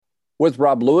With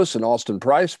Rob Lewis and Austin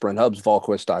Price, Brent Hubbs,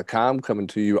 VolQuest.com, coming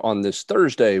to you on this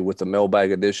Thursday with the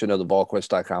mailbag edition of the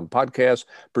VolQuest.com podcast,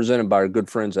 presented by our good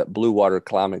friends at Blue Water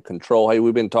Climate Control. Hey,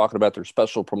 we've been talking about their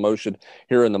special promotion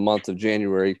here in the month of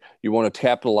January. You want to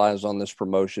capitalize on this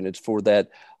promotion. It's for that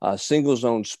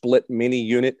single-zone split mini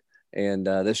unit. And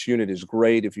this unit is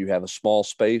great if you have a small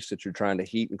space that you're trying to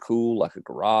heat and cool, like a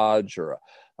garage or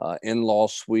a in-law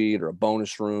suite or a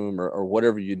bonus room or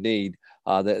whatever you need.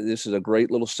 This is a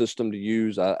great little system to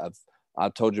use.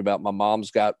 I've told you about my mom's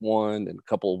got one, and a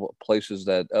couple of places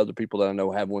that other people that I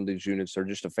know have one of these units. They're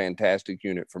just a fantastic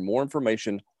unit. For more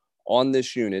information on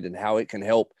this unit and how it can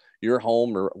help your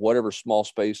home or whatever small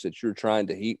space that you're trying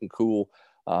to heat and cool,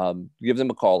 give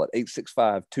them a call at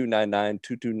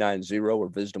 865-299-2290 or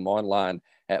visit them online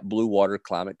at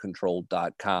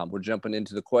bluewaterclimatecontrol.com. We're jumping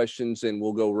into the questions and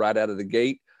we'll go right out of the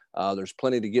gate. There's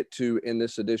plenty to get to in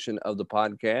this edition of the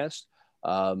podcast.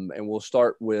 And we'll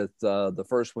start with the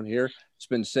first one here. It's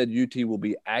been said UT will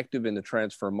be active in the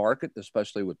transfer market,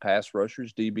 especially with pass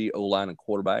rushers, DB, O-line, and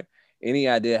quarterback. Any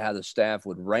idea how the staff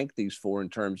would rank these four in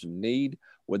terms of need?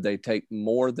 Would they take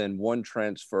more than one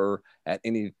transfer at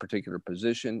any particular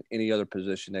position, any other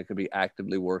position that could be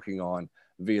actively working on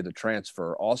via the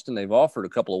transfer? Austin, they've offered a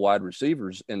couple of wide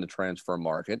receivers in the transfer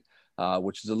market,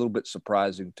 which is a little bit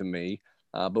surprising to me.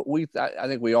 But I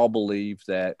think we all believe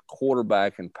that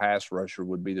quarterback and pass rusher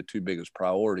would be the two biggest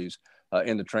priorities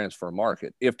in the transfer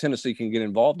market if Tennessee can get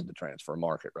involved in the transfer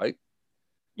market, right?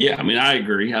 Yeah, I mean, I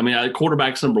agree. I mean,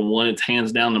 quarterback's number one. It's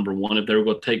hands down number one. If they were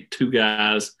going to take two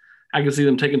guys, I can see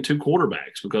them taking two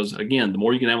quarterbacks because, again, the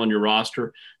more you can have on your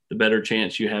roster, the better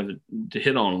chance you have to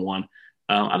hit on one.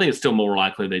 I think it's still more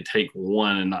likely they take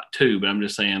one and not two, but I'm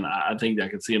just saying I think I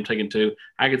could see them taking two.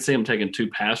 I could see them taking two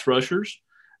pass rushers,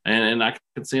 and I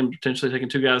could see them potentially taking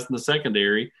two guys in the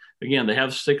secondary. Again, they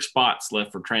have 6 spots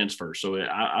left for transfer, so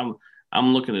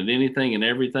I'm looking at anything and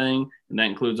everything, and that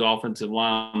includes offensive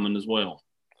linemen as well.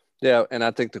 Yeah, and I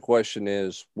think the question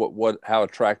is, how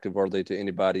attractive are they to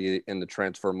anybody in the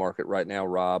transfer market right now,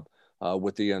 Rob,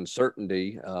 with the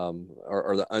uncertainty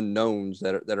or the unknowns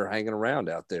that are hanging around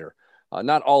out there?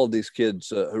 Not all of these kids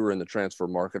who are in the transfer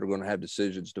market are going to have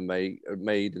decisions to made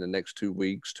in the next 2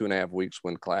 weeks, 2.5 weeks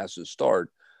when classes start.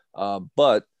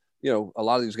 But, a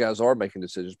lot of these guys are making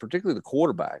decisions, particularly the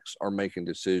quarterbacks are making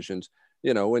decisions,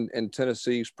 and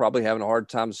Tennessee's probably having a hard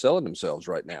time selling themselves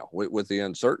right now with the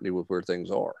uncertainty with where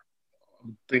things are.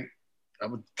 I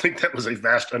would think that was a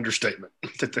vast understatement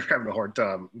that they're having a hard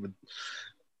time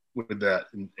with that.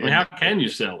 I mean, how can you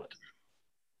sell it?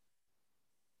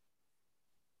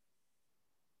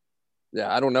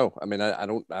 Yeah, I don't know. I mean, I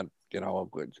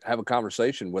have a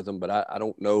conversation with them, but I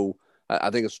don't know.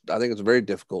 I think it's very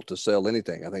difficult to sell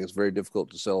anything. I think it's very difficult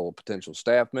to sell a potential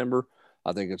staff member.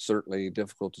 I think it's certainly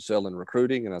difficult to sell in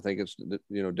recruiting, and I think it's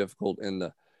difficult in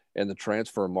the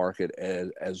transfer market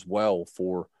as well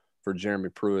for Jeremy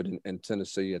Pruitt and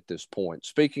Tennessee at this point.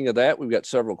 Speaking of that, we've got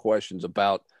several questions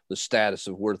about the status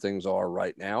of where things are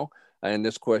right now. And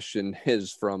this question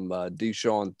is from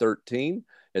Deshaun13.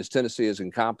 As Tennessee is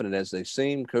incompetent as they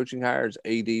seem, coaching hires,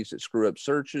 ADs that screw up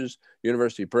searches,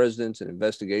 university presidents, and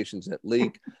investigations that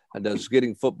leak, and does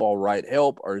getting football right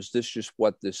help, or is this just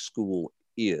what this school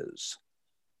is?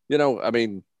 I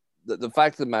mean, the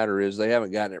fact of the matter is they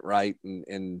haven't gotten it right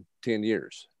in 10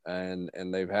 years. And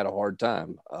they've had a hard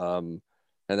time. And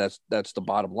that's the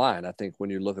bottom line. I think when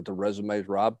you look at the resumes,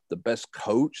 Rob, the best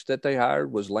coach that they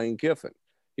hired was Lane Kiffin.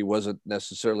 He wasn't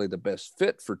necessarily the best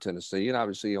fit for Tennessee, and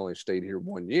obviously he only stayed here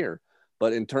 1 year.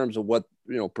 But in terms of what,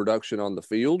 production on the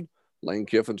field, Lane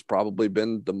Kiffin's probably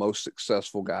been the most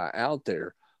successful guy out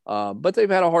there. But they've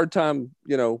had a hard time,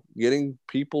 getting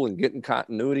people and getting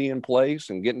continuity in place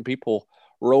and getting people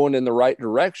rowing in the right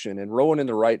direction. And rowing in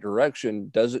the right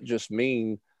direction doesn't just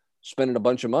mean spending a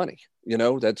bunch of money,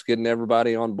 that's getting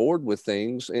everybody on board with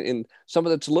things. And some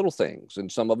of it's little things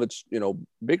and some of it's,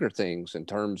 bigger things in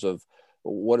terms of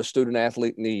what a student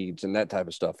athlete needs and that type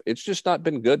of stuff. It's just not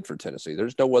been good for Tennessee.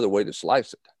 There's no other way to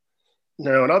slice it.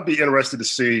 No, and I'd be interested to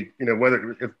see,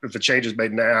 whether if the change is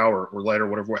made now or later,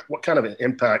 whatever, what kind of an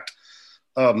impact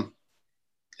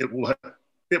it will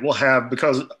have,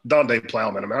 because Donde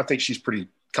Plowman, I mean, I think she's pretty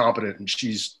competent and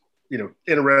she's,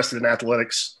 interested in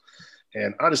athletics.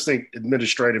 And I just think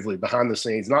administratively behind the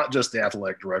scenes, not just the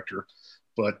athletic director,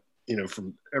 but,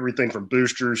 from everything from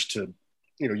boosters to,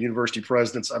 university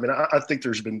presidents. I mean, I think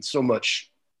there's been so much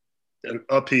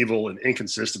upheaval and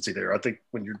inconsistency there. I think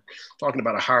when you're talking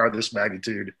about a hire of this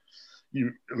magnitude,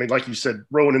 like you said,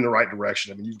 rowing in the right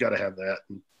direction. I mean, you've got to have that.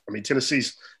 And, I mean,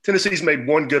 Tennessee's made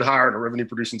one good hire in a revenue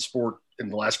producing sport in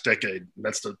the last decade. And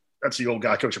that's the old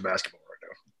guy coaching basketball right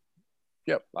now.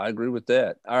 Yep, I agree with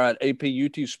that. All right, AP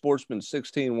UT Sportsman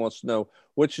 16 wants to know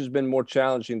which has been more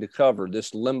challenging to cover,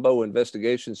 this limbo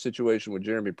investigation situation with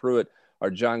Jeremy Pruitt or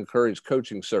John Currie's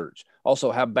coaching search?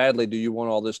 Also, how badly do you want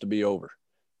all this to be over?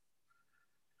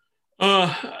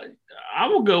 I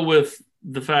will go with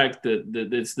the fact that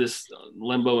it's this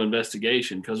limbo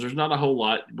investigation because there's not a whole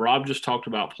lot. Rob just talked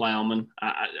about Plowman.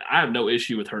 I have no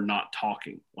issue with her not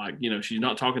talking. Like, she's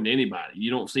not talking to anybody.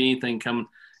 You don't see anything coming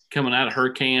out of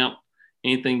her camp,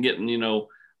 anything getting,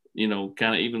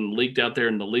 kind of even leaked out there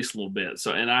in the least little bit.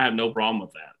 So, and I have no problem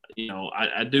with that.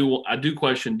 I do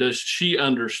question, does she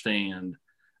understand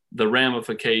the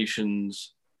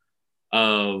ramifications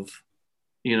of,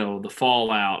 the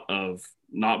fallout of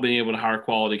not being able to hire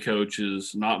quality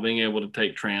coaches, not being able to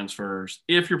take transfers,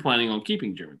 if you're planning on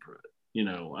keeping Jeremy Pruitt?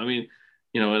 And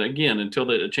again, until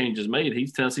the change is made,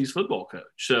 he's Tennessee's football coach.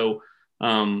 So,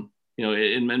 in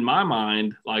my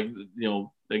mind,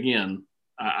 again,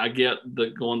 I get the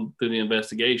going through the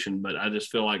investigation, but I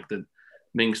just feel like that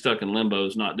being stuck in limbo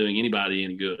is not doing anybody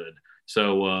any good.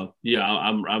 So,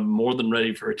 I'm more than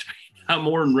ready for it to be. I'm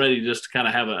more than ready just to kind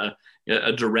of have a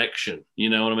direction. You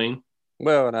know what I mean?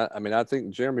 Well, and I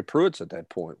think Jeremy Pruitt's at that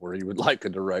point where he would like a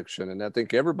direction, and I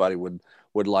think everybody would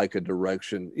like a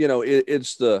direction.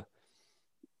 It's the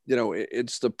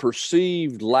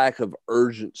perceived lack of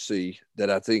urgency that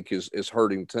I think is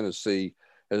hurting Tennessee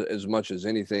as much as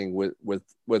anything with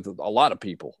a lot of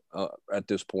people at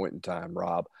this point in time.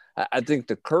 Rob, I think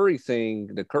the Currie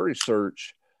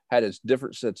search had its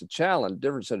different set of challenge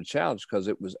because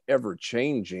it was ever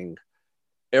changing.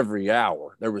 Every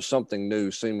hour there was something new,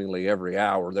 seemingly every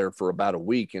hour there for about a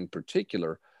week in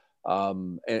particular.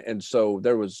 And so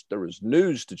there was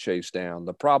news to chase down.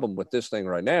 The problem with this thing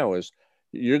right now is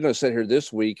you're going to sit here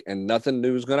this week and nothing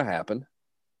new is going to happen.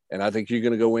 And I think you're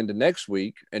going to go into next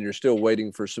week and you're still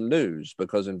waiting for some news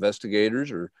because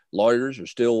investigators or lawyers are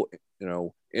still,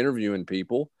 interviewing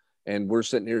people. And we're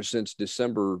sitting here since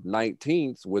December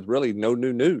 19th with really no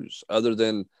new news other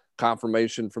than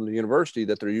confirmation from the university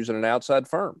that they're using an outside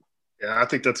firm. Yeah, I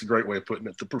think that's a great way of putting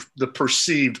it. The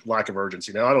perceived lack of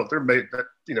urgency. Now, there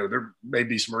may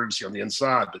be some urgency on the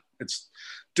inside, but it's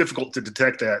difficult to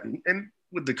detect that. And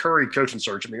with the Currie coaching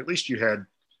search, at least you had,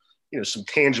 some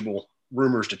tangible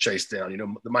rumors to chase down.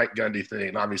 The Mike Gundy thing,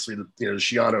 and obviously the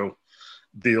Schiano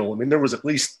deal. There was at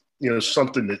least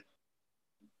something that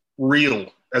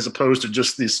real as opposed to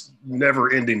just this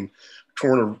never-ending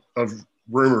torrent of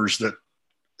rumors that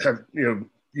have you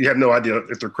have no idea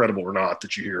if they're credible or not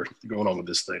that you hear going on with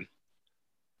this thing.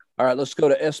 All right, let's go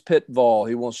to S. Pitval.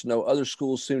 He wants to know other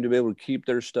schools seem to be able to keep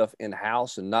their stuff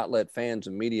in-house and not let fans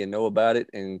and media know about it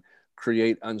and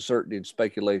create uncertainty and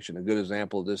speculation. A good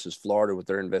example of this is Florida with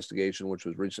their investigation, which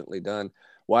was recently done.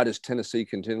 Why does Tennessee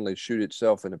continually shoot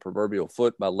itself in the proverbial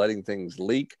foot by letting things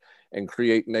leak and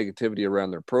create negativity around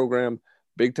their program?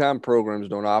 Big-time programs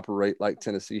don't operate like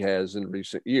Tennessee has in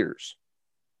recent years.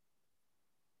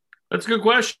 That's a good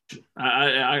question.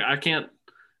 I can't.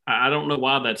 I don't know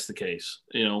why that's the case.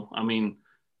 At the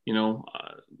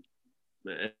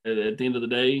end of the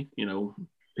day,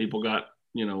 people got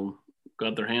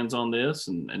their hands on this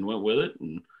and went with it,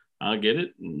 and I get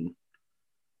it. And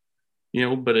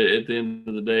but at the end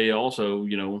of the day, also,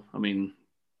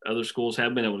 other schools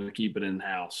have been able to keep it in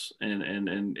house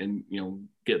and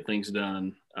get things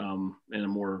done in a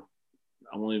more,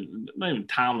 not even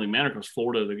timely manner, because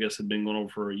Florida, I guess, had been going over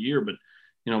for a year, but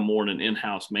more in an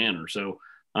in-house manner. So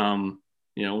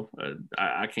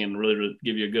I can't really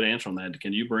give you a good answer on that.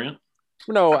 Can you, Brent?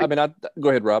 No, go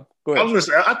ahead, Rob. Go ahead.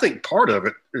 I think part of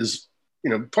it is,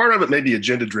 part of it may be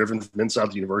agenda driven from inside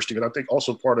the university, but I think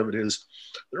also part of it is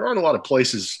there aren't a lot of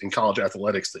places in college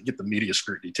athletics that get the media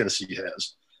scrutiny Tennessee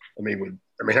has.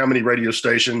 How many radio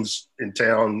stations in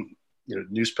town,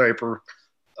 newspaper,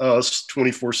 us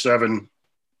 24/7,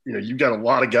 you've got a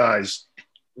lot of guys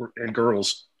and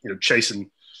girls, chasing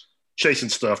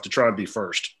stuff to try and be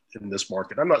first in this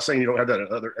market. I'm not saying you don't have that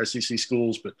at other SEC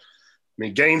schools, but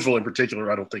Gainesville in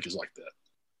particular, I don't think is like that.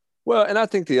 Well, and I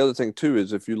think the other thing too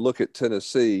is if you look at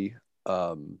Tennessee,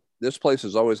 this place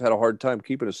has always had a hard time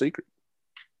keeping a secret.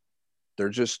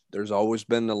 There's always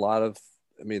been a lot of,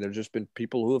 there's just been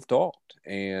people who have talked,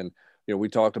 and we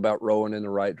talked about rowing in the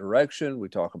right direction. We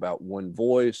talk about one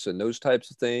voice and those types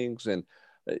of things, and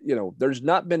there's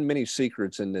not been many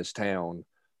secrets in this town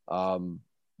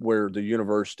where the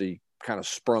university kind of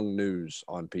sprung news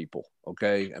on people.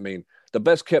 Okay, the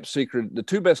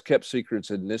two best kept secrets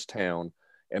in this town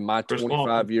in my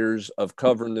 25 years of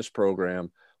covering this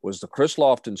program was the Chris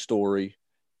Lofton story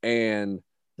and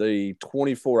the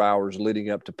 24 hours leading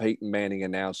up to Peyton Manning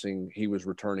announcing he was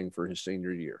returning for his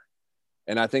senior year.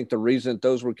 And I think the reason that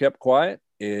those were kept quiet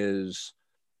is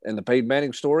in the Peyton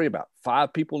Manning story, about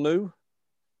 5 people knew,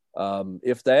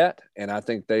 if that. And I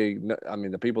think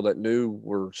the people that knew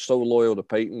were so loyal to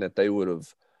Peyton that they would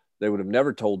have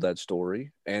never told that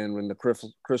story. And when the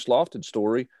Chris Lofton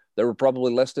story, there were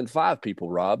probably less than 5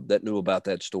 people, Rob, that knew about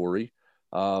that story.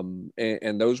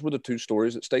 And those were the 2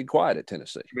 stories that stayed quiet at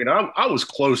Tennessee. I mean, I was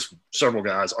close with several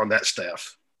guys on that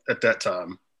staff at that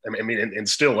time. I mean, and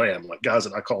still am, like guys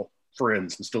that I call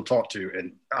friends and still talk to.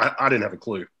 And I didn't have a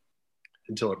clue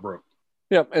until it broke.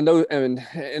 Yeah, and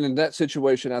in that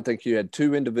situation, I think you had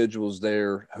 2 individuals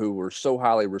there who were so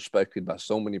highly respected by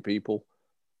so many people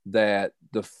that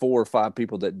the 4 or 5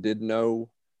 people that did know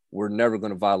were never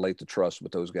going to violate the trust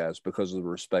with those guys because of the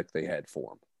respect they had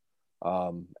for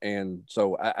them. And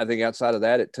so I think outside of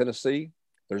that, at Tennessee,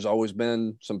 there's always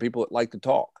been some people that like to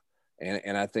talk,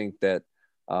 and I think that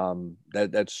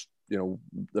that's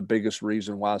the biggest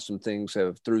reason why some things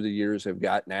have through the years have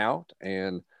gotten out.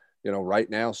 And right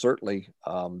now, certainly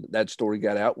that story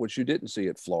got out, which you didn't see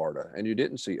at Florida and you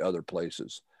didn't see other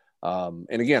places. And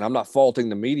again, I'm not faulting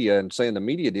the media and saying the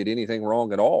media did anything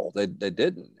wrong at all. They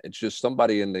didn't. It's just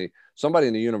somebody in the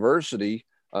university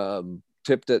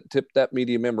tipped that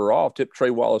media member off, tipped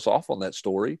Trey Wallace off on that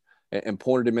story and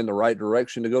pointed him in the right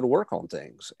direction to go to work on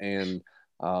things. And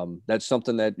that's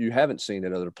something that you haven't seen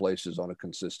at other places on a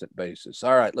consistent basis.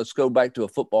 All right, let's go back to a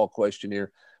football question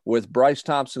here. With Bryce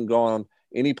Thompson gone,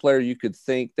 any player you could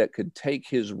think that could take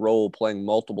his role playing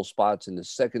multiple spots in the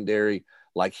secondary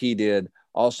like he did?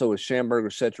 Also, is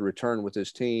Schamberger set to return with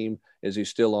his team? Is he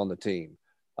still on the team?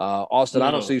 Austin, no.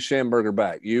 I don't see Schamberger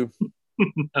back. You?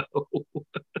 No.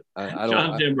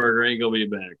 John Schamberger ain't going to be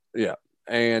back. Yeah.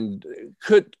 And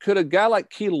could a guy like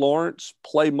Key Lawrence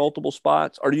play multiple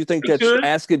spots? Or do you think that's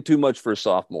asking too much for a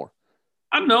sophomore?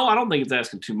 No, I don't think it's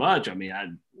asking too much. I mean,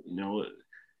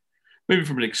 maybe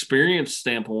from an experience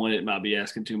standpoint, it might be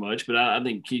asking too much, but I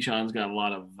think Keyshawn's got a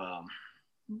lot of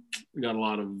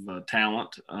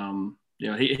talent.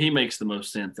 He makes the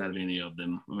most sense out of any of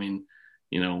them. I mean,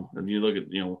 if you look at,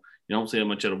 you don't see that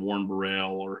much out of Warren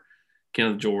Burrell or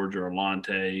Kenneth George or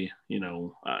Alante.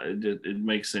 It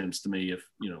makes sense to me if,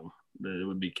 that it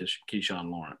would be Keyshawn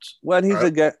Lawrence. Well, he's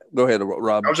a guy. Go ahead,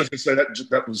 Rob. I was just going to say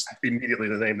that was immediately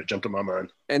the name that jumped in my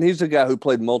mind. And he's a guy who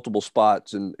played multiple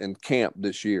spots in camp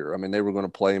this year. I mean, they were going to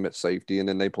play him at safety, and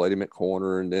then they played him at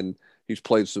corner, and then he's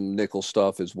played some nickel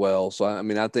stuff as well. So, I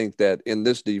mean, I think that in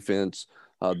this defense,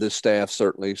 this staff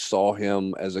certainly saw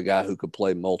him as a guy who could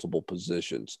play multiple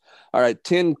positions. All right,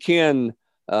 10 Ken,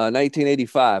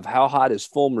 1985. How hot is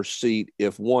Fulmer's seat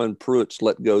if 1, Pruitt's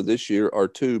let go this year, or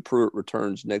 2, Pruitt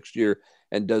returns next year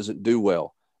and doesn't do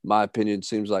well? My opinion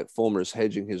seems like Fulmer is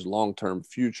hedging his long-term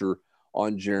future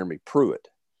on Jeremy Pruitt.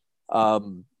 I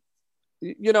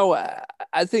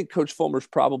think Coach Fulmer's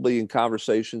probably in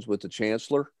conversations with the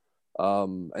chancellor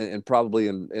and probably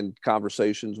in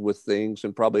conversations with things,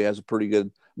 and probably has a pretty good,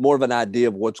 more of an idea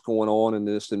of what's going on in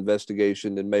this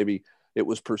investigation than maybe it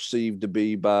was perceived to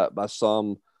be by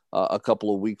some a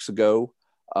couple of weeks ago.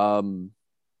 How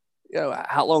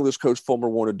long does Coach Fulmer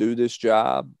want to do this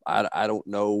job? I don't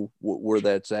know where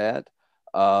that's at.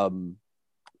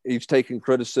 He's taken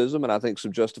criticism, and I think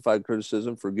some justified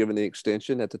criticism, for giving the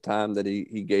extension at the time that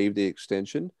he gave the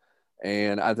extension.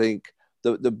 And I think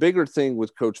the bigger thing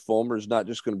with Coach Fulmer is not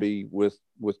just going to be with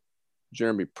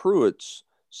Jeremy Pruitt's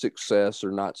success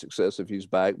or not success if he's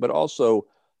back, but also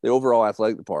the overall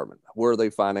athletic department. Where are they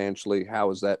financially?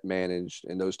 How is that managed?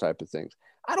 And those type of things.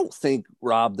 I don't think,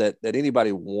 Rob, that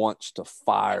anybody wants to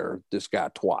fire this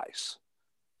guy twice,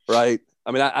 right?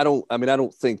 I mean, I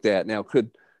don't think that. Now,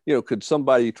 could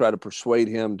somebody try to persuade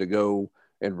him to go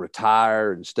and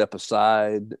retire and step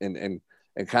aside and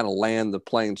kind of land the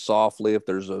plane softly if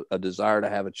there's a desire to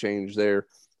have a change there?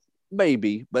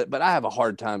 Maybe, but I have a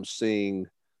hard time seeing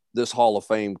this Hall of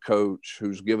Fame coach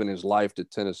who's given his life to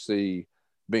Tennessee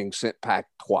being sent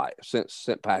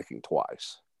packing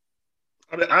twice.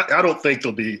 I mean, I don't think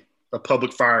there'll be a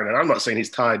public firing, and I'm not saying he's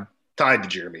tied to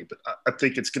Jeremy, but I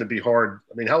think it's going to be hard.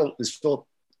 I mean, how old is Philip?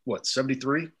 What,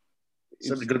 73? He's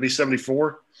going to be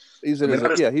 74. He's in his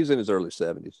early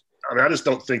 70s. I mean, I just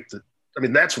don't think that. I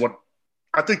mean, that's what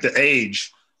I think. The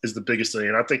age is the biggest thing,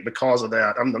 and I think because of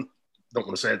that, don't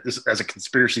want to say this as a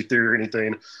conspiracy theory or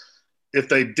anything. If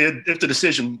the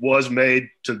decision was made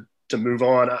to move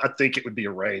on, I think it would be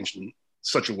arranged in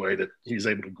such a way that he's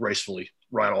able to gracefully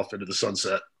ride off into the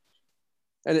sunset.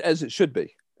 And as it should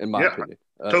be, in my opinion.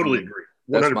 Totally agree.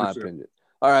 100%. That's my opinion.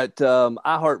 All right.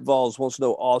 I Heart Vols wants to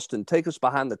know, Austin, take us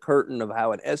behind the curtain of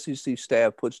how an SEC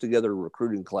staff puts together a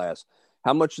recruiting class.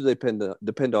 How much do they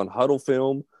depend on huddle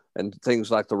film and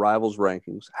things like the rivals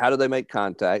rankings. How do they make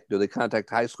contact? Do they contact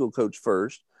the high school coach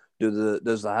first?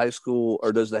 Does the high school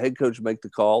or does the head coach make the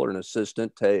call or an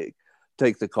assistant take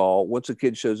the call? Once a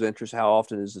kid shows interest, how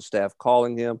often is the staff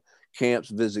calling him? Camps,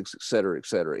 visits, et cetera, et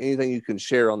cetera. Anything you can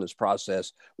share on this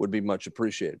process would be much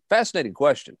appreciated. Fascinating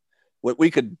question.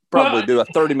 We could probably do a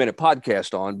 30-minute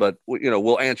podcast on, but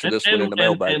we'll answer this one in the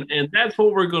mailbag. And that's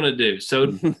what we're going to do.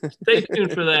 So stay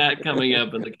tuned for that coming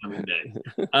up in the coming days.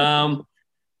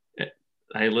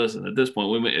 Hey, listen. At this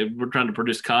point, we're trying to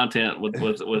produce content with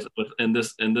in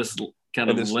this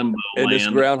kind of limbo in land. This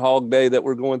Groundhog Day that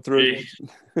we're going through.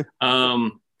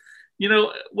 They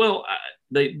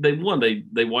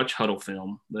watch huddle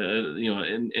film,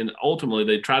 and ultimately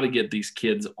they try to get these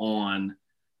kids on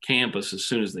campus as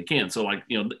soon as they can. So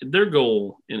their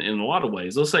goal in a lot of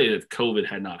ways, let's say if COVID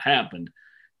had not happened,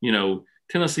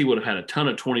 Tennessee would have had a ton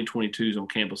of 2022s on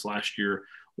campus last year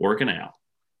working out,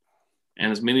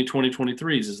 and as many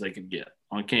 2023s as they could get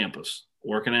on campus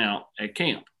working out at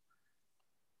camp.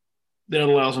 That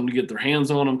allows them to get their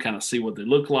hands on them, kind of see what they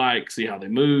look like, see how they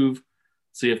move,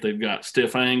 see if they've got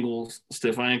stiff ankles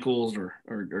or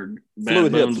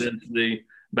bad bone density.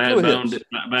 Bad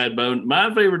bone.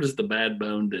 My favorite is the bad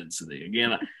bone density.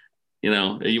 Again, are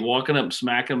you walking up and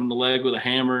smacking them in the leg with a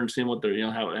hammer and seeing what they're,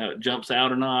 how it jumps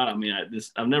out or not? I mean,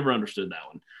 I've never understood that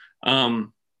one.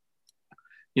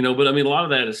 But I mean, a lot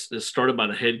of that is started by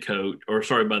the head coach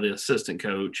by the assistant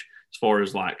coach, as far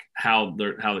as like how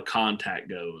the contact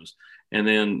goes, and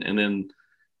then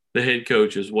the head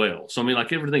coach as well. So I mean,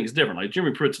 like everything is different. Like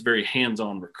Jimmy Pruitt's a very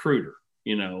hands-on recruiter,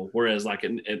 whereas like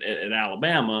at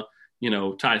Alabama,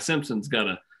 Ty Simpson's got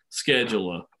to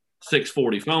schedule a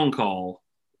 6:40 phone call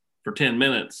for 10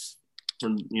 minutes for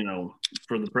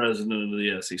the president of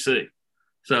the SEC.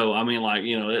 So, I mean, like,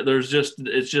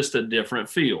 it's just a different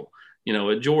feel,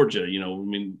 at Georgia,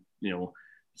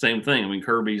 same thing. I mean,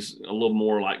 Kirby's a little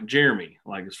more like Jeremy,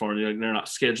 like as far as they're not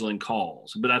scheduling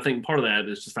calls, but I think part of that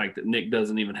is the fact that Nick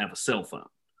doesn't even have a cell phone,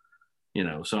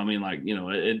 so I mean, like,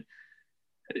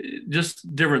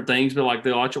 just different things, but like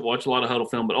they watch a lot of huddle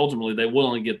film, but ultimately they will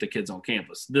only get the kids on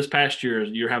campus. This past year,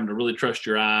 you're having to really trust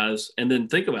your eyes, and then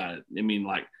think about it. I mean,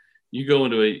 like you go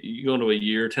into a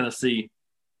year, Tennessee,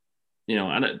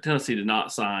 Tennessee did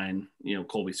not sign,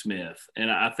 Colby Smith, and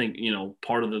I think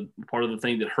part of the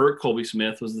thing that hurt Colby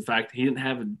Smith was the fact that he didn't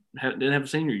have a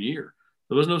senior year.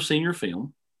 There was no senior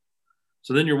film,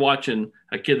 so then you're watching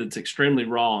a kid that's extremely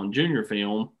raw on junior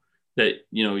film that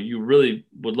you really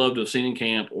would love to have seen in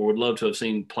camp or would love to have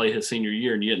seen play his senior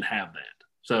year, and you didn't have that.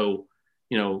 So,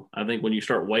 I think when you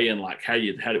start weighing like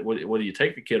whether you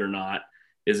take the kid or not,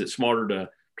 is it smarter to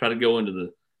try to go into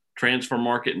the transfer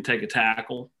market and take a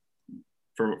tackle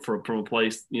from a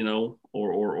place,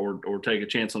 or take a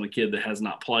chance on a kid that has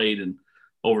not played in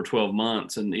over 12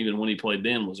 months, and even when he played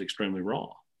then was extremely raw.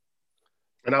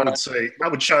 And I would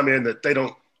chime in that they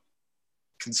don't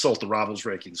consult the rivals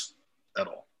rankings at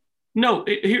all. No,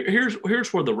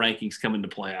 here's where the rankings come into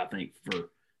play, I think,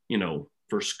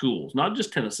 for schools, not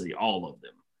just Tennessee, all of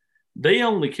them. They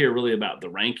only care really about the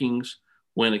rankings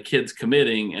when a kid's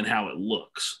committing and how it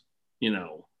looks, They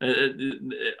don't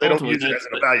use it as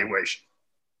an evaluation.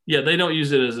 Yeah, they don't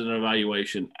use it as an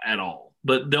evaluation at all.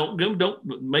 But don't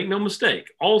make no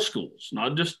mistake. All schools,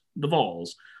 not just the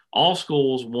Vols, all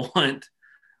schools want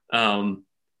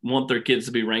their kids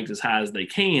to be ranked as high as they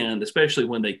can, especially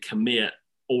when they commit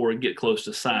or get close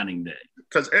to signing day.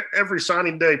 Because every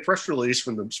signing day press release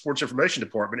from the sports information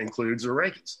department includes their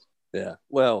rankings. Yeah.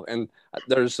 Well, and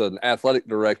there's an athletic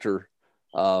director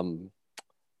who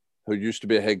used to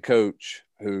be a head coach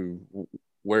who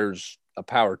wears a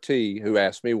power tee, who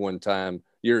asked me one time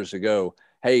years ago,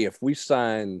 hey, if we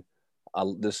sign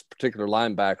this particular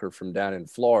linebacker from down in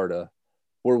Florida,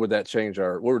 where would that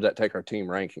take our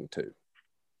team ranking to?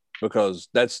 Because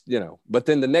that's, but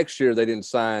then the next year they didn't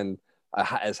sign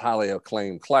as highly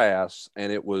acclaimed class,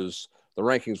 and the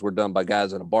rankings were done by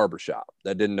guys in a barbershop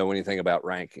that didn't know anything about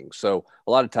rankings. So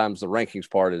a lot of times the rankings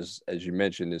part is, as you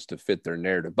mentioned, is to fit their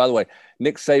narrative. By the way,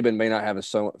 Nick Saban may not have a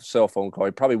cell phone call.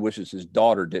 He probably wishes his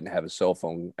daughter didn't have a cell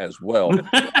phone as well.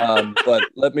 But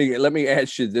let me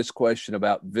ask you this question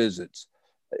about visits.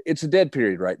 It's a dead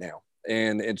period right now,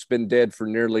 and it's been dead for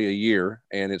nearly a year,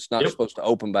 and it's not supposed to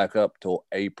open back up till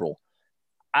April.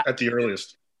 At the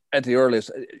earliest.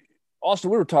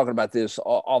 Austin, we were talking about this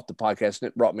off the podcast, and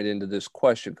it brought me into this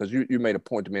question because you made a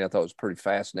point to me I thought was pretty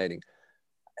fascinating.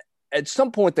 At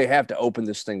some point, they have to open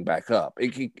this thing back up.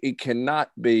 It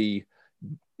cannot be,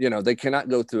 they cannot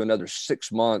go through another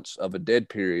 6 months of a dead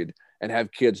period and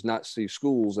have kids not see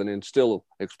schools and then still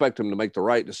expect them to make the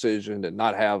right decision and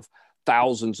not have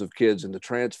thousands of kids in the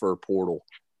transfer portal.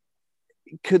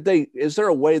 is there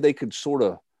a way they could sort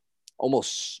of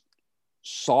almost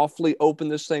softly open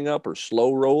this thing up or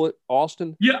slow roll it,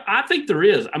 Austin? Yeah, I think there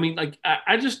is. I mean, like,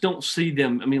 I just don't see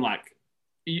them. I mean, like,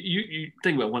 you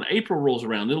think about when April rolls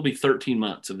around, it'll be 13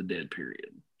 months of a dead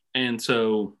period. And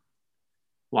so,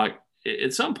 like,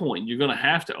 at some point, you're going to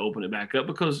have to open it back up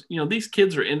because, these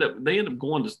kids end up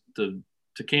going to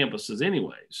campuses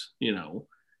anyways,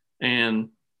 and,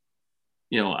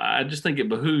 I just think it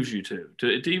behooves you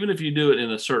to even if you do it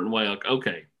in a certain way, like,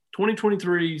 okay,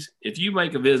 2023s, if you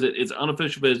make a visit, it's an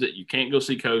unofficial visit. You can't go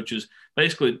see coaches.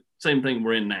 Basically, same thing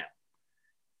we're in now.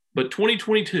 But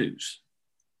 2022s,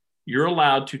 you're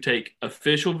allowed to take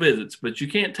official visits, but you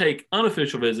can't take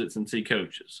unofficial visits and see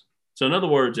coaches. So in other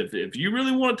words, if you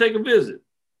really want to take a visit,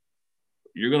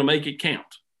 you're going to make it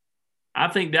count. I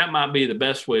think that might be the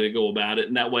best way to go about it.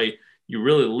 And that way you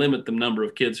really limit the number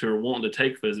of kids who are wanting to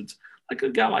take visits, like a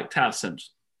guy like Ty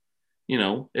Simpson.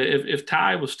 If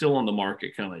Ty was still on the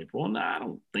market come April, and I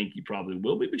don't think he probably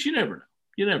will be, but you never know.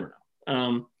 You never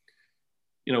know.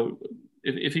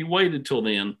 If he waited till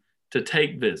then to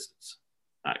take visits,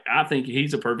 I think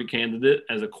he's a perfect candidate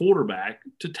as a quarterback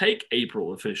to take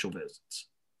April official visits,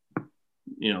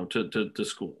 to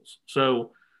schools.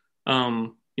 So,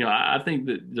 I think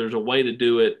that there's a way to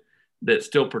do it that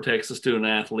still protects the student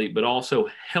athlete, but also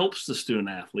helps the student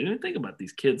athlete. And think about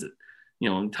these kids that,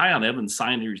 Tyon Evans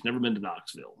signed here. He's never been to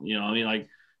Knoxville.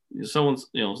 Someone's,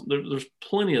 there's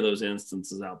plenty of those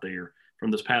instances out there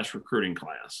from this past recruiting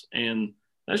class. And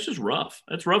that's just rough.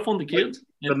 That's rough on the kids.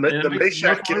 The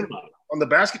Meshack kid on the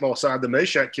basketball side, the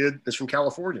Meshack kid is from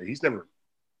California. He's never,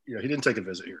 he didn't take a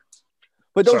visit here.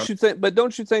 But don't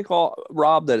you think,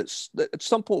 Rob, that it's at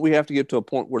some point we have to get to a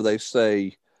point where they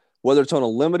say, whether it's on a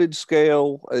limited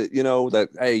scale, that,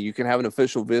 hey, you can have an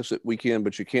official visit weekend,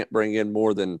 but you can't bring in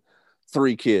more than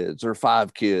 3 kids or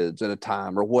 5 kids at a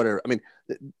time or whatever. I mean,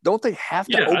 don't they have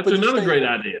to open this thing? That's another great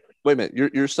idea. Wait a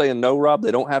minute. You're saying no, Rob?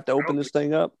 They don't have to open this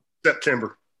thing up?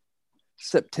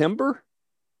 September?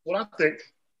 Well, I think.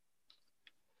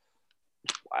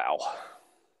 Wow.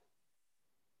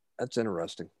 That's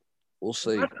interesting. We'll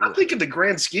see. I think in the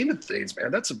grand scheme of things,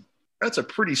 man, that's a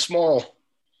pretty small,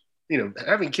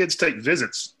 having kids take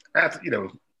visits at,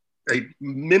 a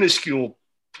minuscule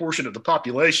portion of the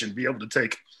population be able to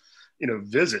take,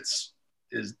 visits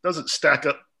doesn't stack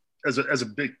up as a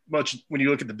big much when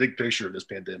you look at the big picture of this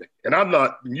pandemic. And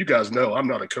you guys know, I'm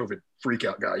not a COVID freak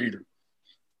out guy either.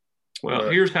 Well,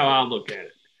 here's how I look at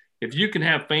it. If you can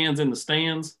have fans in the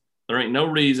stands, there ain't no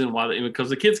reason why because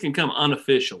the kids can come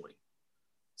unofficially.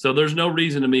 So there's no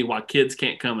reason to me why kids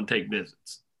can't come and take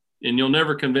visits, and you'll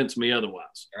never convince me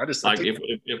otherwise. I just like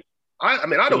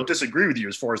I don't disagree with you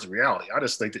as far as the reality. I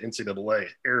just think the NCAA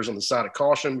errs on the side of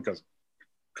caution because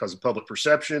of public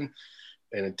perception,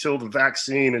 and until the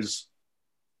vaccine is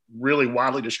really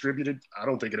widely distributed, I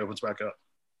don't think it opens back up.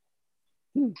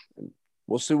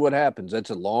 We'll see what happens. That's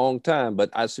a long time,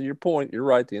 but I see your point. You're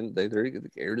right. They're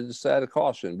err to the side of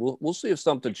caution. We'll see if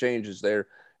something changes there.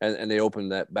 And they open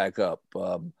that back up.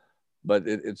 But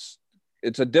it's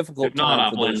a difficult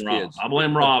time for those kids. I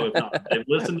blame Rob if not. They've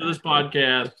listened to this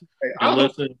podcast. I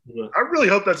really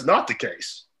hope that's not the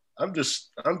case. I'm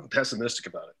pessimistic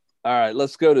about it. All right,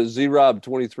 let's go to Z-Rob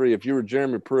 23. If you were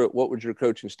Jeremy Pruitt, what would your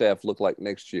coaching staff look like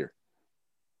next year?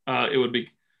 It would be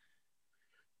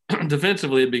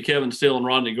defensively, it'd be Kevin Steele and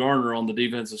Rodney Garner on the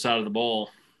defensive side of the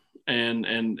ball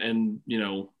and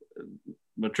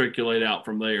matriculate out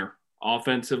from there.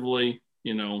 Offensively,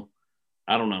 I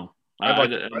don't know.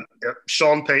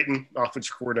 Sean Payton,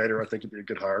 offensive coordinator, I think would be a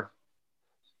good hire.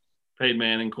 Peyton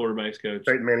Manning,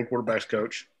 quarterbacks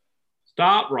coach.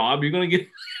 Stop, Rob. You're gonna get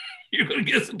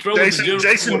us in trouble.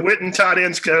 Jason Witten, tight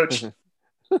ends coach.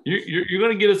 You're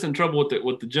going to get us in trouble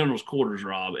with the general's quarters,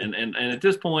 Rob. And at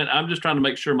this point, I'm just trying to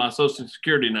make sure my Social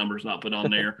Security number is not put on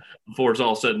there before it's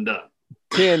all said and done.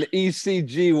 Ken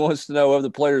ECG wants to know, of the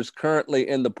players currently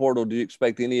in the portal, do you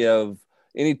expect any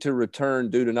to return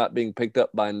due to not being picked up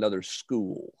by another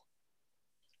school?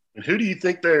 And who do you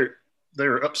think they're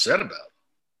upset about?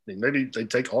 I mean, maybe they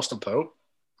take Austin Pope.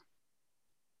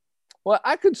 Well,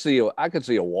 I could see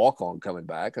a walk-on coming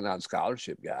back, a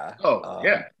non-scholarship guy. Oh,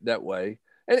 yeah, that way.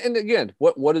 And again,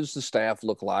 what does the staff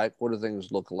look like? What do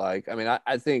things look like? I mean,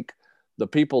 I think the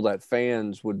people that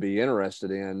fans would be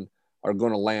interested in are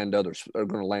going to land other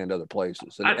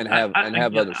places and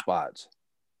have other spots.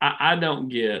 I don't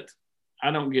get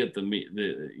the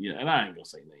and I ain't gonna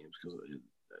say names because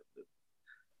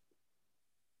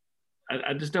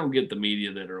I just don't get the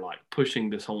media that are like pushing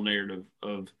this whole narrative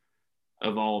of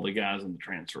all the guys in the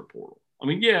transfer portal. I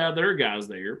mean, yeah, there are guys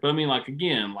there, but I mean, like,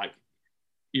 again, like,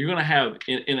 you're going to have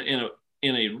in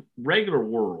in a regular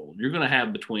world, you're going to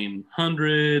have between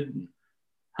 100,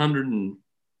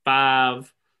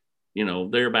 105,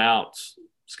 thereabouts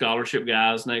scholarship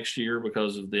guys next year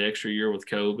because of the extra year with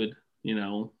COVID.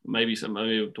 Maybe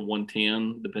up to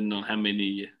 110, depending on how many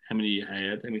you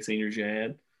had, how many seniors you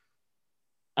had.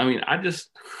 I mean, I just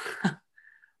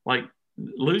like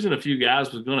losing a few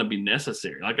guys was going to be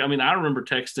necessary. I remember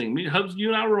texting me, Hubs, you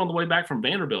and I were on the way back from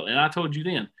Vanderbilt, and I told you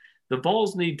then the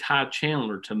Vols need Ty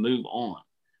Chandler to move on,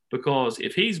 because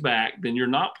if he's back, then you're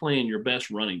not playing your best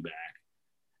running back,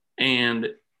 and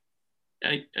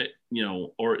if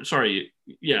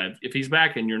he's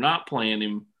back and you're not playing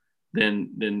him,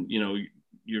 then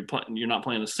you're not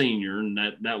playing a senior, and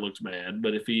that looks bad.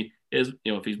 But if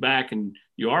if he's back and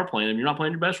you are playing him, you're not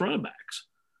playing your best running backs.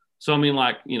 So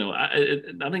I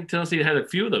think Tennessee had a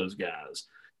few of those guys.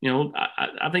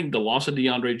 I think the loss of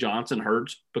DeAndre Johnson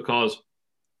hurts because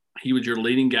he was your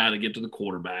leading guy to get to the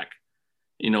quarterback.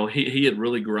 He had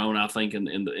really grown, I think, in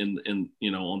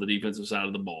on the defensive side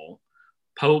of the ball.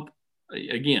 Pope,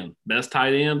 again, best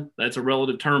tight end. That's a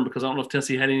relative term because I don't know if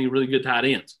Tennessee had any really good tight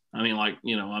ends.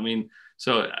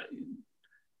 So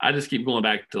I just keep going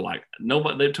back to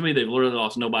nobody. To me, they've literally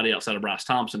lost nobody outside of Bryce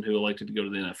Thompson, who elected to go to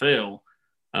the NFL.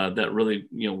 That really,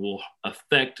 will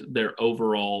affect their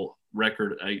overall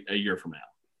record a year from now.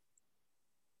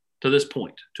 To this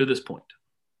point.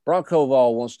 Bronco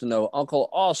Vol wants to know, Uncle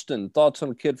Austin, thoughts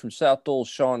on a kid from South Dole,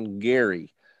 Sean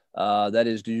Gary. That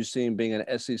is, do you see him being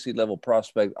an SEC level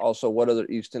prospect? Also, what other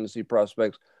East Tennessee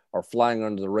prospects are flying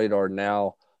under the radar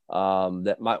now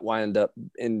that might wind up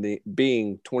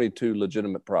being 22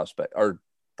 legitimate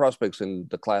prospects in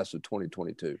the class of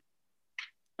 2022?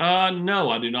 No,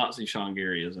 I do not see Sean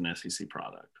Gary as an SEC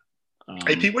product.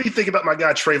 Hey, Pete, what do you think about my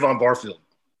guy, Trayvon Barfield?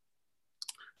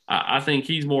 I think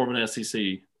he's more of an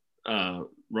SEC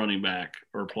running back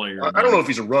or player. I don't know if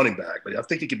he's a running back, but I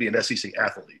think he could be an SEC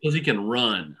athlete. Because he can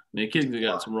run. The kid's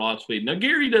got some raw speed. Now,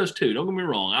 Gary does too. Don't get me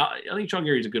wrong. I think Sean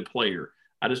Gary's a good player.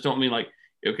 I just don't mean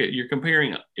if you're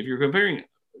comparing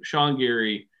Sean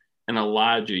Gary and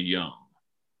Elijah Young,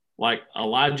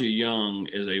 Elijah Young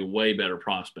is a way better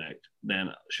prospect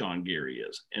than Sean Gary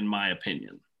is, in my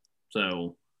opinion.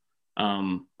 So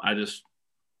I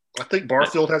think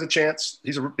Barfield has a chance.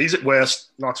 He's at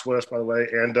West, Knox West, by the way,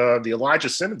 and the Elijah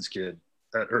Simmons kid,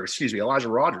 Elijah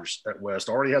Rogers at West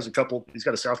already has a couple. He's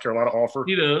got a South Carolina offer.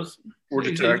 He does.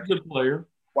 Georgia Tech, a good player,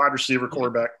 wide receiver,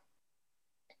 quarterback.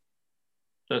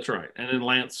 That's right, and then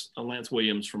Lance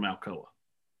Williams from Alcoa.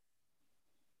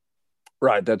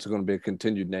 Right, that's going to be a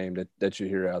continued name that you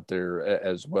hear out there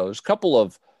as well. There's a couple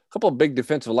of big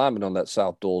defensive linemen on that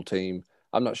South Dole team.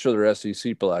 I'm not sure they're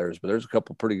SEC players, but there's a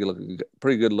couple pretty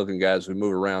good looking guys who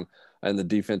move around in the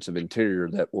defensive interior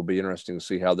that will be interesting to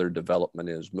see how their development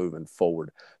is moving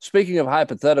forward. Speaking of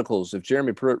hypotheticals, if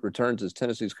Jeremy Pruitt returns as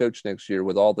Tennessee's coach next year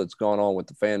with all that's gone on with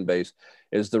the fan base,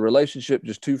 is the relationship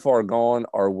just too far gone,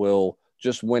 or will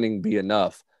just winning be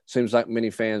enough? Seems like many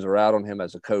fans are out on him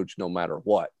as a coach no matter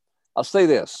what. I'll say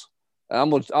this.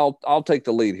 I'll take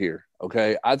the lead here,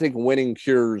 okay? I think winning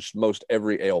cures most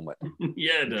every ailment.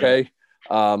 Yeah, it does. Okay?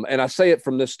 And I say it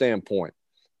from this standpoint.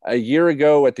 A year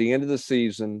ago at the end of the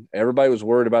season, everybody was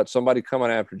worried about somebody coming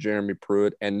after Jeremy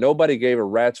Pruitt, and nobody gave a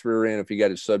rat's rear end if he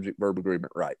got his subject verb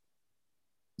agreement right.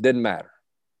 Didn't matter.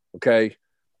 Okay?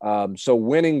 So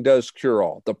winning does cure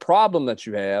all. The problem that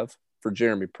you have for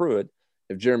Jeremy Pruitt,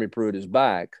 if Jeremy Pruitt is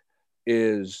back,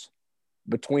 is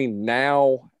between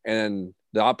now and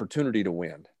the opportunity to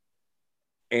win.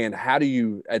 And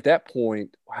at that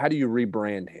point, how do you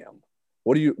rebrand him?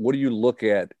 What do you look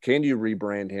at? Can you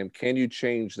rebrand him? Can you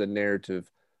change the narrative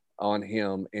on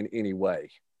him in any way?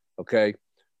 Okay.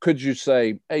 Could you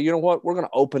say, hey, you know what? We're going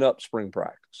to open up spring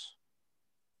practice.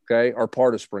 Okay. Or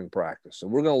part of spring practice.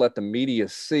 And we're going to let the media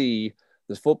see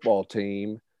this football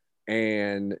team,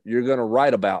 and you're going to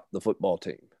write about the football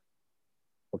team.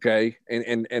 Okay.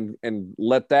 And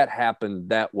let that happen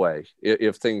that way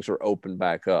if things are open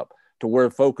back up, to where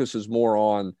focus is more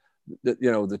on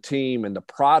the team and the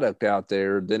product out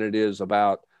there than it is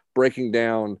about breaking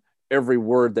down every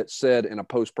word that's said in a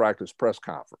post-practice press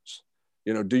conference.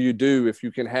 If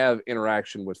you can have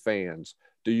interaction with fans,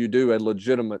 do you do a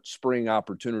legitimate spring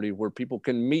opportunity where people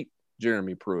can meet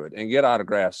Jeremy Pruitt and get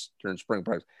autographs during spring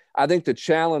practice? I think the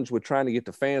challenge with trying to get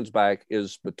the fans back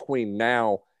is between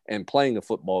now and playing a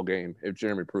football game if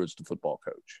Jeremy Pruitt's the football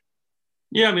coach.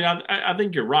 Yeah, I mean, I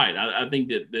think you're right. I think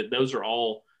that those are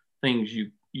all things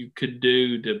you could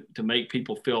do to make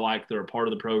people feel like they're a part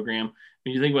of the program.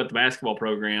 When you think about the basketball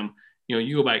program,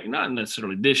 you go back, not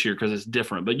necessarily this year because it's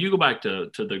different, but you go back to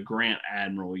the Grant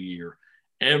Admiral year,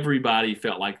 everybody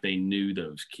felt like they knew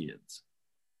those kids.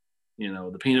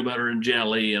 the peanut butter and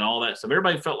jelly and all that stuff.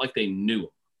 Everybody felt like they knew him.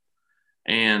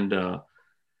 And,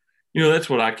 that's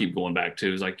what I keep going back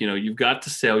to is like, you've got to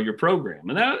sell your program.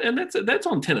 And that's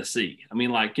on Tennessee. I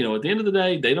mean, like, at the end of the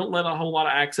day, they don't let a whole lot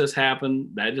of access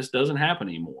happen. That just doesn't happen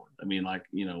anymore. I mean, like,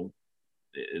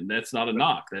 that's not a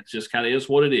knock. That just kind of is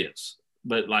what it is.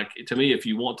 But like, to me, if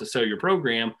you want to sell your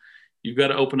program, you've got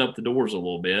to open up the doors a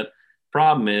little bit.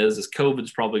 Problem is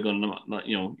COVID's probably going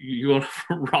to, you're going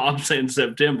to Rob saying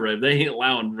September. If they ain't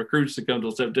allowing recruits to come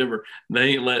till September, they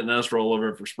ain't letting us roll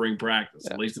over for spring practice.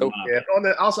 At least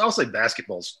I'll say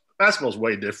basketball's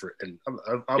way different, and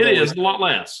it is a lot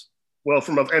less. Well,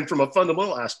 from a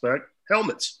fundamental aspect,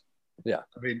 helmets. Yeah,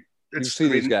 I mean, you see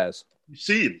these guys. You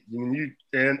see them,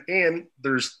 and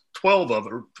there's 12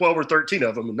 or 13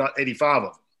 of them, and not 85 of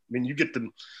them. I mean, you get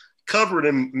them covered,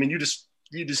 and I mean, you just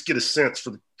get a sense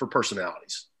for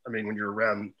personalities. I mean, when you're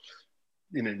around,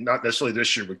 not necessarily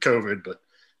this year with COVID, but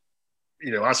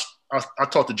I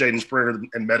talked to Jaden Springer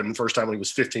and met him the first time when he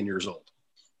was 15 years old.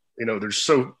 There's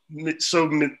so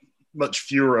much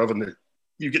fewer of them that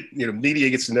you get. Media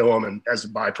gets to know them, and as a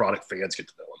byproduct, fans get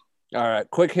to know them. All right,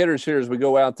 quick hitters here as we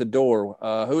go out the door.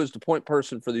 Who is the point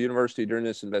person for the university during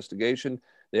this investigation?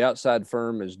 The outside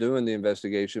firm is doing the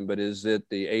investigation, but is it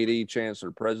the AD,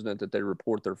 chancellor, president that they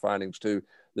report their findings to?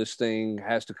 This thing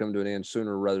has to come to an end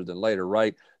sooner rather than later,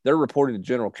 right? They're reporting to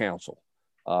general counsel.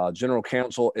 General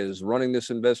counsel is running this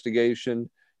investigation,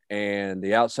 and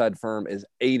the outside firm is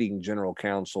aiding general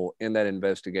counsel in that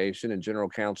investigation, and general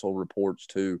counsel reports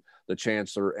to the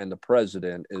chancellor and the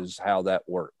president is how that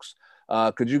works.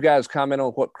 Could you guys comment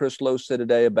on what Chris Lowe said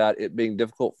today about it being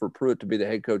difficult for Pruitt to be the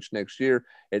head coach next year?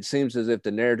 It seems as if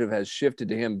the narrative has shifted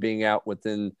to him being out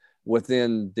within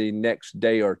the next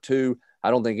day or two. I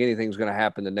don't think anything's going to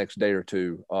happen the next day or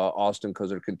two, Austin,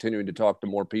 because they're continuing to talk to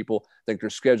more people. I think they're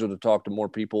scheduled to talk to more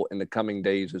people in the coming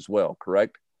days as well,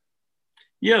 correct?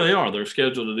 Yeah, they are. They're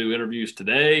scheduled to do interviews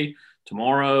today,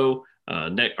 tomorrow,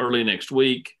 early next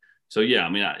week. So, yeah, I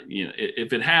mean,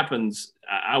 if it happens,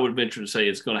 I would venture to say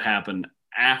it's going to happen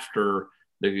after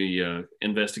the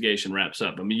investigation wraps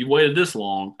up. I mean, you waited this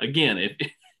long. Again,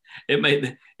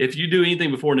 if you do anything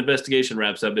before an investigation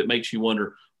wraps up, it makes you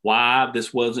wonder why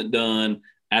this wasn't done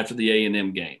after the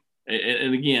A&M game.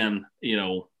 And again,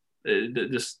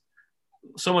 just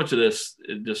so much of this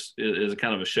just is a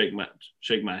kind of a shake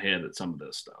my head at some of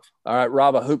this stuff. All right,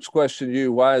 Rob, a hoops question to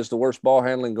you. Why is the worst ball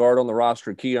handling guard on the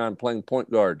roster, Keon, playing point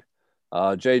guard?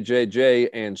 JJJ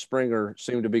and Springer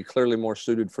seem to be clearly more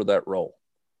suited for that role.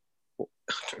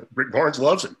 Rick Barnes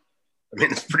loves him. I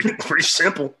mean, it's pretty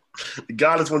simple. The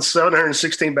guy that's won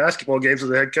 716 basketball games as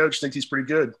a head coach thinks he's pretty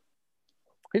good.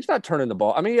 He's not turning the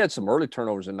ball. I mean, he had some early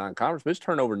turnovers in non-conference, but his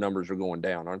turnover numbers are going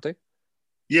down, aren't they?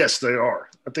 Yes, they are.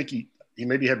 I think he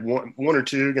maybe had one or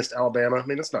two against Alabama. I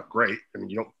mean, that's not great. I mean,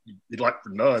 you'd like for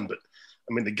none, but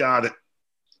I mean, the guy that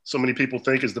so many people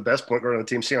think is the best point guard on the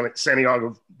team,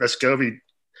 Santiago Vescovi,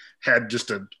 had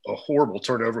just a horrible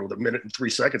turnover with 1 minute and 3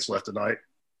 seconds left tonight,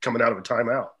 coming out of a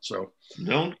timeout. So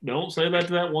don't say that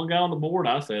to that one guy on the board.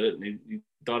 I said it, and he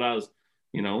thought I was,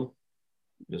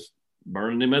 just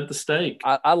burning him at the stake.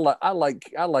 I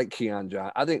like Keon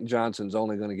Johnson. I think Johnson's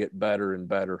only going to get better and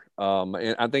better.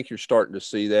 And I think you're starting to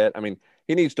see that. I mean,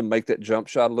 he needs to make that jump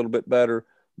shot a little bit better,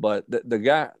 but the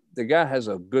guy has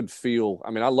a good feel.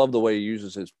 I mean, I love the way he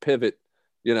uses his pivot,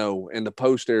 in the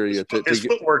post area. His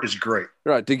footwork is great.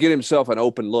 Right, to get himself an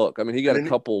open look. I mean, he got a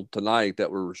couple tonight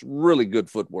that were really good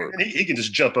footwork. And he can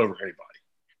just jump over anybody.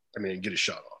 I mean, and get a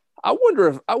shot off. I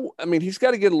wonder if he's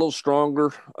got to get a little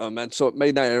stronger, and so it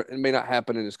may not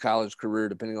happen in his college career,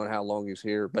 depending on how long he's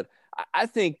here. But I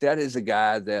think that is a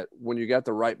guy that when you got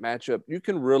the right matchup, you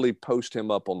can really post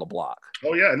him up on the block.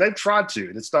 Oh yeah, and they've tried to.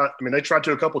 And it's not. I mean, they tried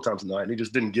to a couple times tonight, and he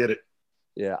just didn't get it.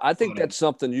 Yeah, I think that's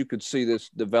something you could see this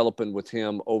developing with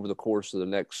him over the course of the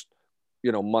next,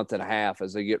 month and a half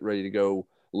as they get ready to go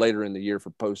later in the year for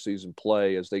postseason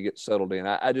play as they get settled in.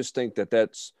 I just think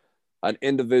that's an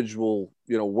individual,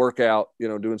 workout,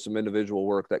 doing some individual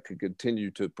work that could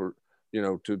continue to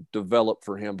develop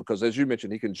for him, because as you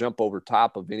mentioned, he can jump over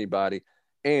top of anybody,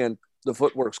 and the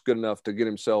footwork's good enough to get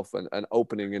himself an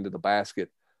opening into the basket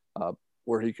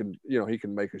where he can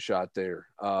make a shot there.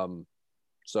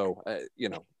 He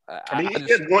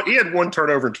had one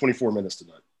turnover in 24 minutes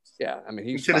tonight. Yeah. I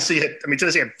mean, Tennessee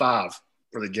had 5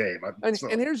 for the game.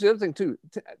 And here's the other thing too.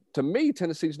 To me,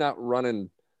 Tennessee's not running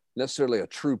necessarily a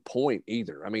true point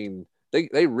either. I mean,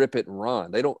 they rip it and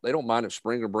run. They don't mind if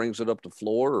Springer brings it up the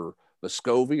floor, or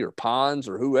Vescovi or Pons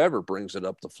or whoever brings it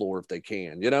up the floor if they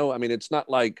can. I mean, it's not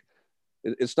like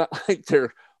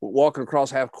they're walking across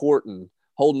half court and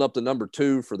holding up the number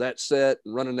 2 for that set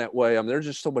and running that way. I mean, there's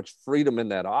just so much freedom in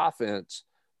that offense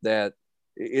that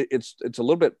it's a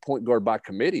little bit point guard by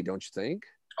committee, don't you think?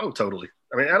 Oh, totally.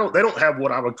 I mean, they don't have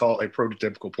what I would call a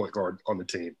prototypical point guard on the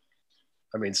team.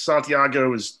 I mean,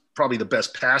 Santiago is probably the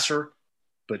best passer,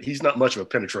 but he's not much of a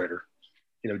penetrator.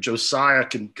 You know, Josiah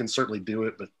can certainly do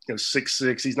it, but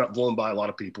 6'6", he's not blown by a lot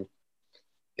of people.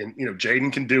 And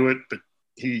Jaden can do it, but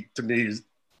he, to me, is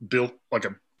built like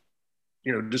a,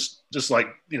 just like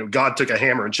God took a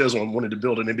hammer and chisel and wanted to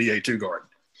build an NBA 2 guard.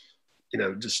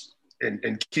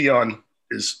 And Keon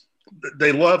is.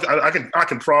 They love. I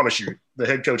can promise you, the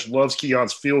head coach loves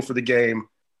Keon's feel for the game,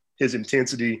 his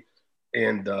intensity,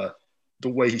 and the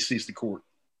way he sees the court.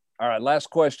 All right, last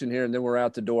question here, and then we're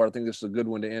out the door. I think this is a good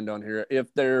one to end on here.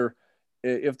 If there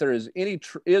is any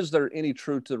truth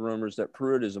to the rumors that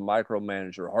Pruitt is a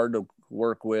micromanager, hard to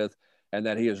work with, and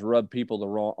that he has rubbed people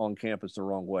on campus the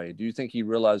wrong way? Do you think he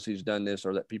realizes he's done this,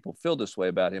 or that people feel this way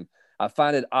about him? I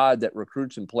find it odd that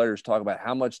recruits and players talk about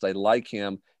how much they like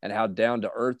him and how down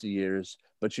to earth he is,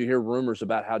 but you hear rumors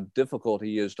about how difficult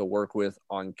he is to work with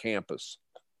on campus.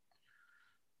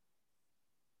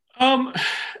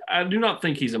 I do not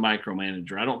think he's a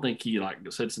micromanager. I don't think he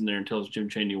sits in there and tells Jim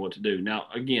Chaney what to do. Now,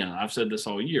 again, I've said this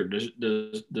all year.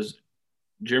 Does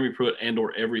Jeremy Pruitt and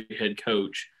or every head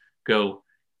coach go,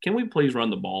 can we please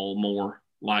run the ball more?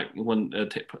 Like when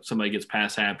somebody gets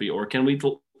pass happy, or can we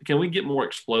get more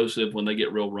explosive when they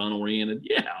get real run oriented?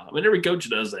 Yeah. I mean, every coach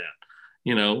does that,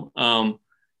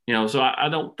 so I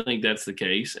don't think that's the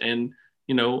case. And,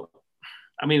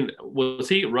 I mean, was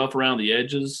he rough around the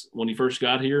edges when he first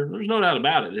got here? There's no doubt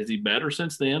about it. Is he better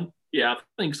since then? Yeah, I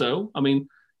think so. I mean,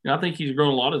 I think he's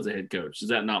grown a lot as a head coach. Does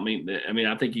that not mean that? I mean,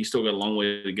 I think he's still got a long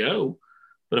way to go.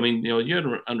 But, I mean, you had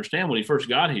to understand when he first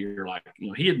got here,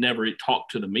 he had never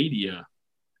talked to the media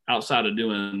outside of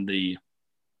doing the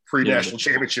pre-national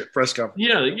championship press conference.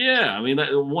 Yeah. I mean, that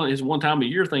his one time a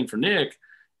year thing for Nick.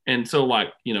 And so,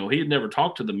 he had never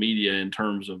talked to the media in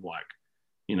terms of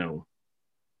on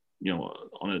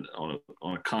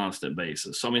a constant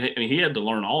basis. So I mean, he had to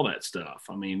learn all that stuff.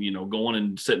 I mean, going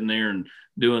and sitting there and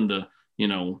doing the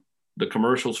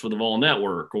commercials for the Vol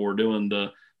Network, or doing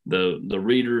the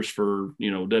readers for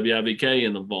WIVK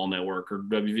and the Vol Network, or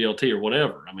WVLT, or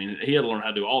whatever. I mean, he had to learn how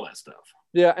to do all that stuff.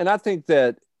 Yeah, and I think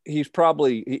that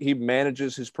he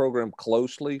manages his program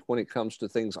closely when it comes to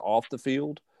things off the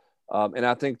field. And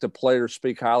I think the players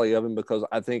speak highly of him because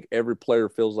I think every player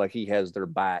feels like he has their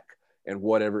back and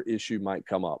whatever issue might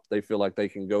come up. They feel like they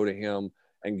can go to him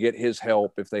and get his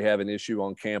help if they have an issue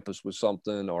on campus with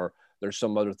something, or there's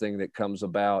some other thing that comes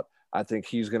about. I think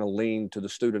he's going to lean to the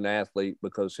student athlete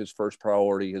because his first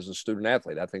priority is a student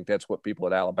athlete. I think that's what people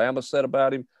at Alabama said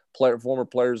about him, former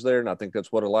players there, and I think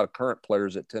that's what a lot of current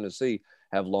players at Tennessee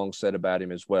have long said about him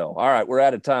as well. All right, we're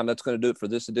out of time. That's going to do it for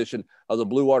this edition of the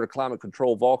Blue Water Climate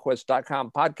Control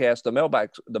VolQuest.com podcast,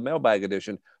 the mailbag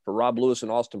edition for Rob Lewis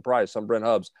and Austin Price. I'm Brent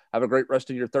Hubbs. Have a great rest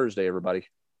of your Thursday, everybody.